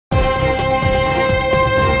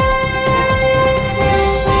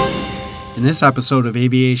In this episode of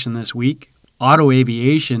Aviation This Week, Otto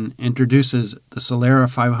Aviation introduces the Celera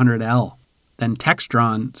 500L. Then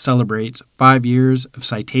Textron celebrates 5 years of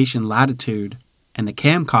Citation Latitude, and the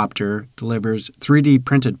Camcopter delivers 3D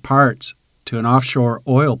printed parts to an offshore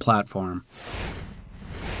oil platform.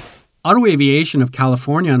 Otto Aviation of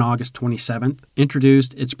California on August 27th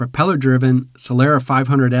introduced its propeller-driven Celera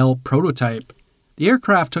 500L prototype. The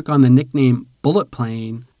aircraft took on the nickname Bullet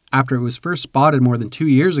Plane after it was first spotted more than 2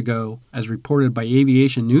 years ago, as reported by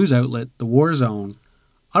aviation news outlet The War Zone.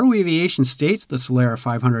 Otto Aviation states the Celera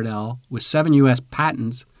 500L, with 7 U.S.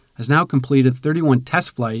 patents, has now completed 31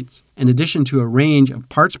 test flights, in addition to a range of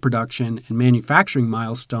parts production and manufacturing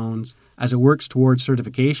milestones as it works towards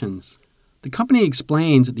certifications. The company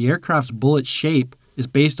explains that the aircraft's bullet shape is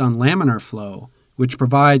based on laminar flow, which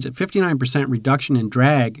provides a 59% reduction in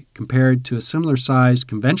drag compared to a similar-sized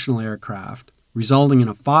conventional aircraft, resulting in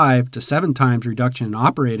a 5 to 7 times reduction in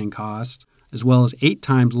operating costs, as well as 8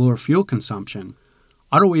 times lower fuel consumption.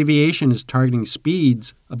 Otto Aviation is targeting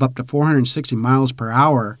speeds of up to 460 miles per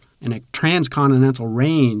hour and a transcontinental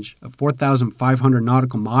range of 4,500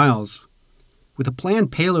 nautical miles. With a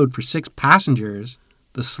planned payload for 6 passengers,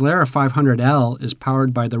 the Celera 500L is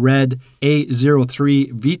powered by the Red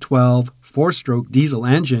A03 V12 4-stroke diesel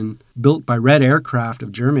engine built by Red Aircraft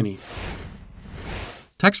of Germany.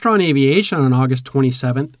 Textron Aviation on August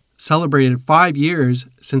 27th celebrated 5 years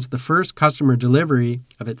since the first customer delivery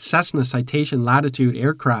of its Cessna Citation Latitude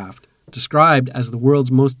aircraft, described as the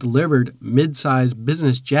world's most delivered mid-size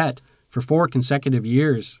business jet for 4 consecutive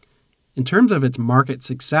years. In terms of its market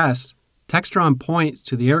success, Textron points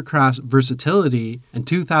to the aircraft's versatility and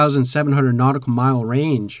 2,700 nautical mile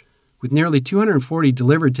range. With nearly 240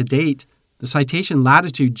 delivered to date, the Citation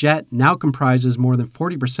Latitude jet now comprises more than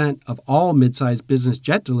 40% of all mid-sized business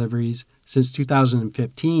jet deliveries since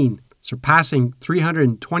 2015, surpassing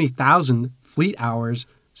 320,000 fleet hours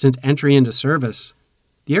since entry into service.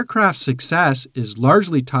 The aircraft's success is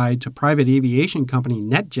largely tied to private aviation company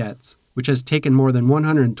NetJets, which has taken more than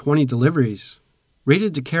 120 deliveries.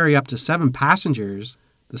 Rated to carry up to 7 passengers,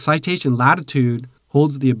 the Citation Latitude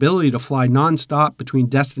holds the ability to fly non-stop between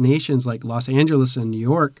destinations like Los Angeles and New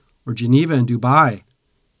York, or Geneva and Dubai.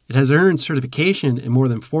 It has earned certification in more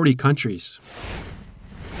than 40 countries.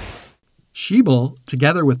 Schiebel,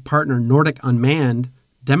 together with partner Nordic Unmanned,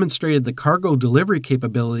 demonstrated the cargo delivery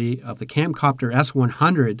capability of the Camcopter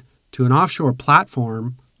S100 to an offshore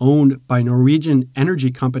platform owned by Norwegian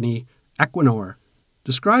energy company Equinor.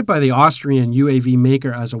 Described by the Austrian UAV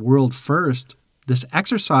maker as a world first, this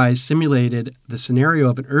exercise simulated the scenario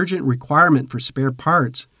of an urgent requirement for spare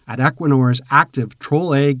parts at Equinor's active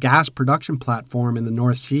Troll A gas production platform in the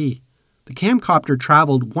North Sea. The Camcopter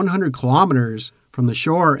traveled 100 kilometers from the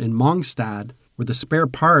shore in Mongstad, where the spare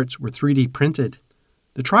parts were 3D printed.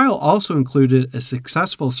 The trial also included a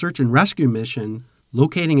successful search and rescue mission,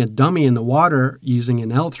 locating a dummy in the water using an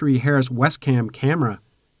L3 Harris Westcam camera.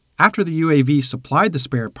 After the UAV supplied the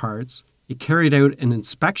spare parts, it carried out an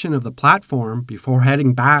inspection of the platform before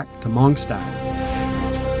heading back to Mongstad.